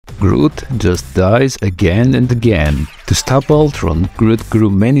Groot just dies again and again. To stop Ultron, Groot grew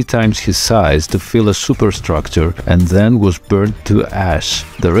many times his size to fill a superstructure and then was burned to ash.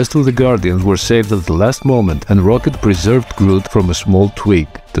 The rest of the Guardians were saved at the last moment, and Rocket preserved Groot from a small twig.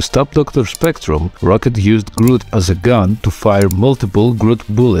 To stop Dr. Spectrum, Rocket used Groot as a gun to fire multiple Groot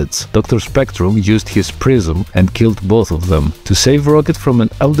bullets. Dr. Spectrum used his prism and killed both of them. To save Rocket from an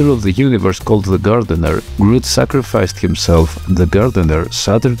Elder of the Universe called the Gardener, Groot sacrificed himself. The Gardener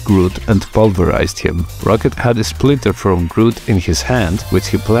shattered Groot and pulverized him. Rocket had a splinter from Groot in his hand, which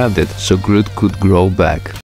he planted so Groot could grow back.